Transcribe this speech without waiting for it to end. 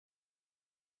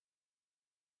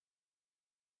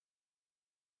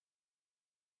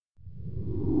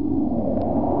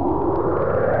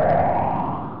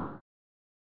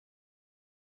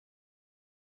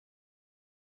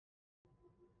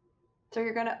So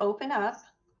you're going to open up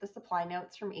the supply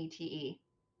notes from ATE.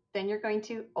 Then you're going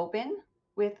to open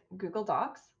with Google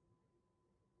Docs.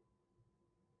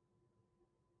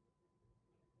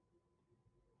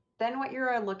 Then what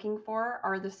you're looking for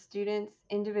are the students'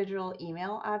 individual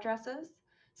email addresses.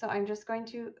 So I'm just going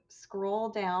to scroll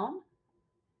down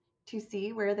to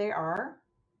see where they are.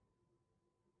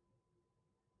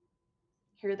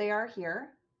 Here they are here.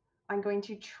 I'm going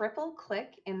to triple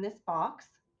click in this box.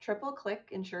 Triple click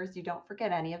ensures you don't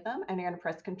forget any of them. And you're going to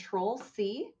press Control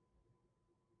C.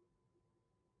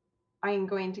 I'm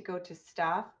going to go to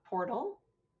Staff Portal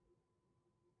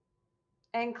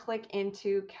and click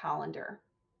into Calendar.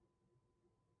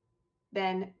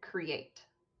 Then Create.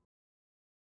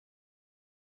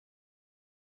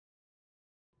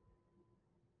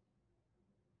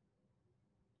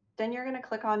 Then you're going to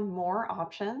click on More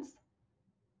Options.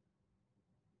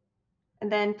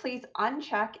 And then please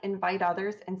uncheck Invite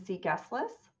Others and See Guest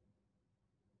Lists.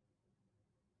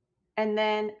 And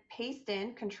then paste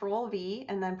in Control V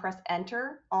and then press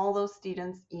Enter all those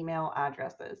students' email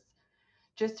addresses.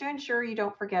 Just to ensure you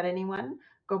don't forget anyone,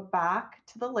 go back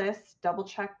to the list, double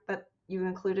check that you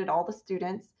included all the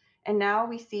students. And now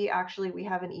we see actually we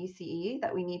have an ECE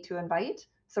that we need to invite.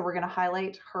 So we're going to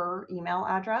highlight her email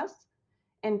address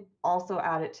and also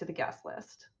add it to the guest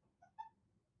list.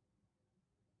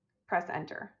 Press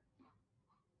Enter.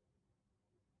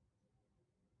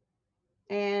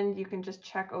 And you can just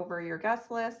check over your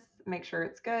guest list, make sure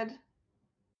it's good.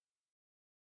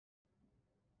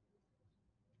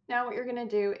 Now what you're going to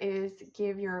do is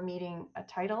give your meeting a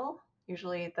title,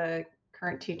 usually the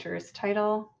current teacher's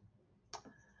title,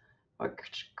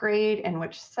 which grade and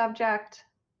which subject.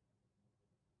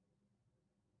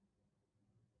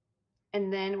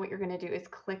 And then what you're going to do is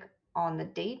click on the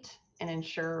date and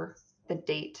ensure the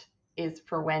date is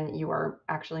for when you are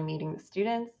actually meeting the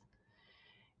students.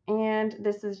 And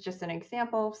this is just an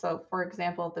example. So for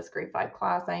example, this grade 5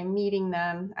 class, I'm meeting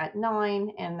them at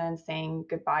 9 and then saying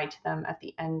goodbye to them at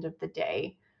the end of the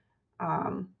day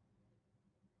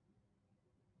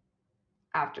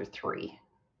after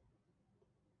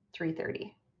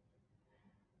 3:30.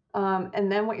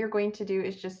 And then what you're going to do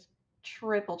is just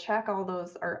triple check all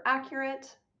those are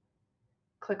accurate.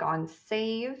 Click on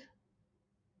Save.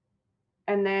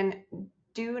 And then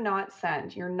do not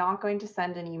send. You're not going to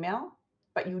send an email,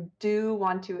 but you do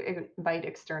want to invite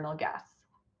external guests.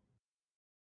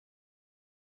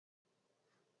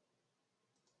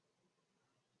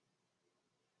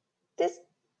 This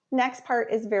next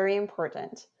part is very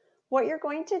important. What you're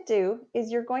going to do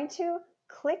is you're going to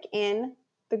click in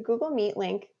the Google Meet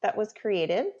link that was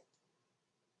created.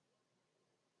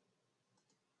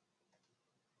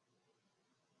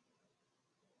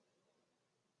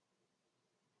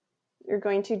 You're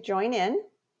going to join in.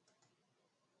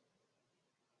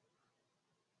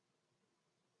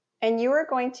 And you are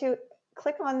going to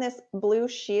click on this blue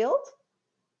shield,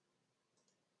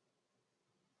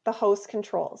 the host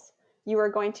controls. You are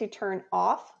going to turn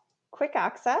off quick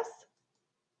access,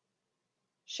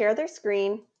 share their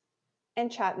screen,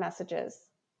 and chat messages.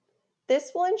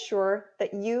 This will ensure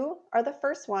that you are the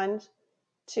first one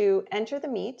to enter the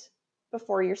meet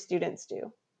before your students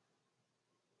do.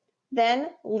 Then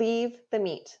leave the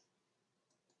meet.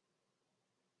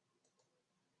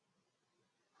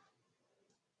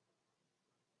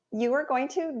 You are going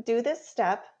to do this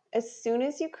step as soon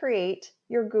as you create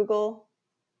your Google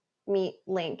Meet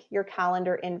link, your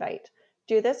calendar invite.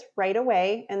 Do this right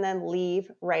away and then leave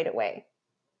right away.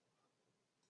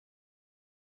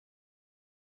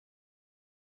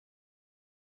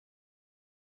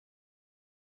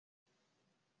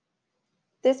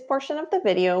 This portion of the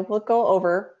video will go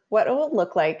over what it will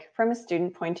look like from a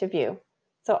student point of view.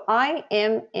 So I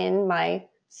am in my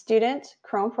student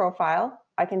Chrome profile.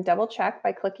 I can double check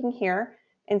by clicking here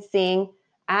and seeing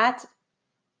at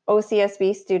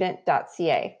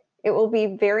ocsbstudent.ca. It will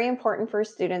be very important for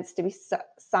students to be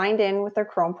signed in with their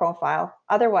Chrome profile.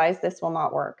 Otherwise, this will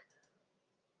not work.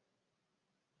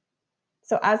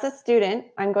 So as a student,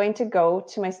 I'm going to go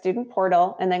to my student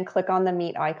portal and then click on the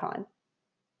Meet icon.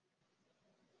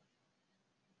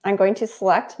 I'm going to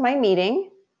select my meeting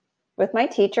with my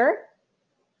teacher.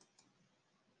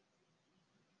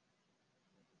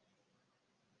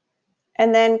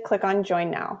 And then click on Join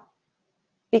Now.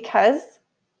 Because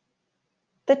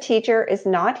the teacher is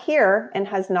not here and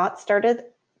has not started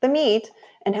the meet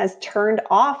and has turned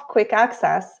off quick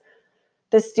access,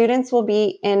 the students will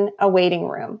be in a waiting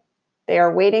room. They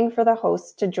are waiting for the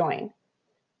host to join.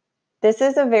 This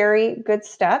is a very good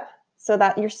step so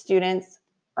that your students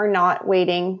are not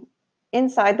waiting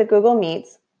inside the Google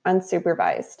Meets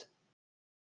unsupervised.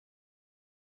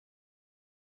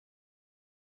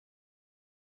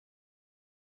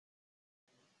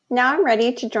 Now I'm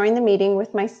ready to join the meeting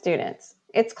with my students.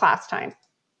 It's class time.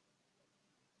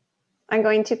 I'm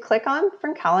going to click on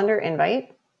From Calendar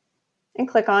Invite and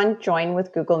click on Join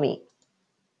with Google Meet.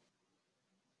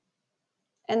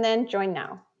 And then Join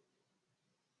Now.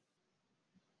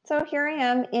 So here I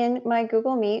am in my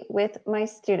Google Meet with my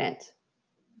student.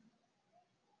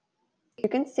 You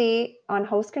can see on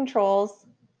host controls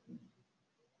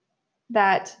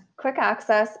that quick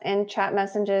access and chat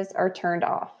messages are turned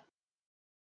off.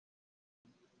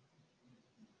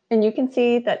 And you can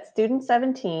see that student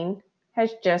 17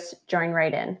 has just joined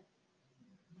right in.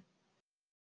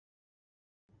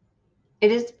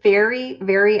 It is very,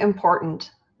 very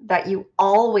important that you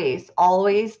always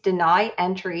deny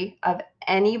entry of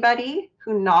anybody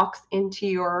who knocks into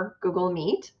your Google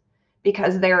Meet,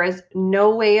 because there is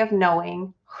no way of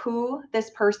knowing who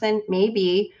this person may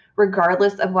be,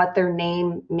 regardless of what their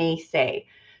name may say.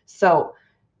 So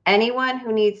anyone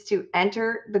who needs to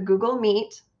enter the Google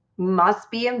Meet must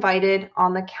be invited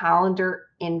on the calendar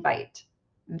invite.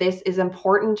 This is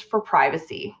important for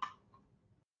privacy.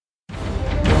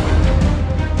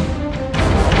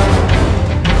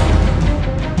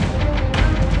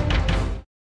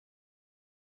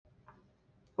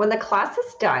 When the class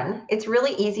is done, it's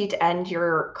really easy to end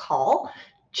your call.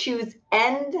 Choose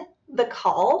End the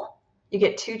Call. You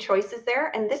get two choices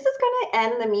there, and this is going to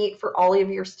end the meet for all of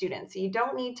your students. So you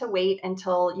don't need to wait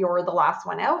until you're the last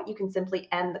one out. You can simply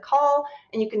end the call,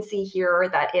 and you can see here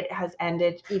that it has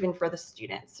ended even for the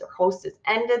students. Your host has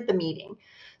ended the meeting.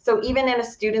 So even in a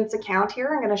student's account here,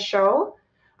 I'm going to show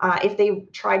if they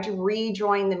tried to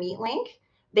rejoin the meet link,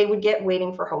 they would get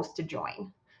waiting for host to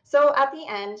join. So at the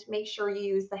end, make sure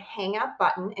you use the hang up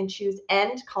button and choose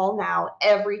End Call Now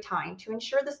every time to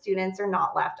ensure the students are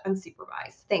not left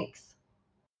unsupervised. Thanks.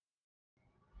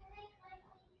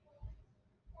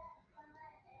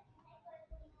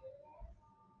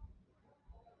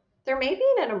 There may be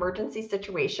an emergency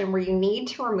situation where you need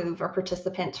to remove a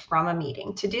participant from a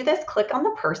meeting. To do this, click on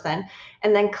the person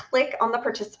and then click on the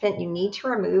participant you need to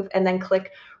remove, and then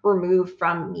click Remove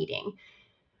from Meeting.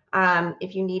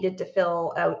 If you needed to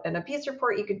fill out an abuse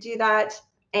report, you could do that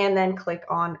and then click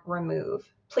on Remove.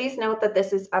 Please note that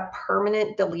this is a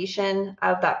permanent deletion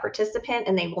of that participant,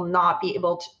 and they will not be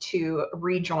able to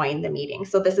rejoin the meeting.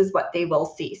 So this is what they will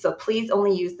see. So please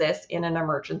only use this in an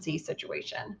emergency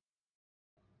situation.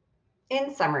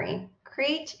 In summary,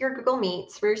 create your Google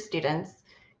Meets for your students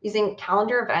using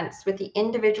calendar events with the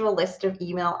individual list of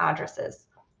email addresses.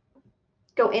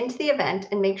 Go into the event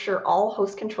and make sure all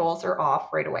host controls are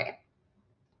off right away.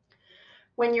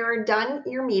 When you're done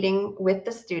your meeting with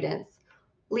the students,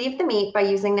 leave the meet by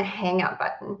using the hang up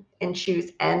button and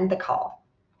choose End the Call.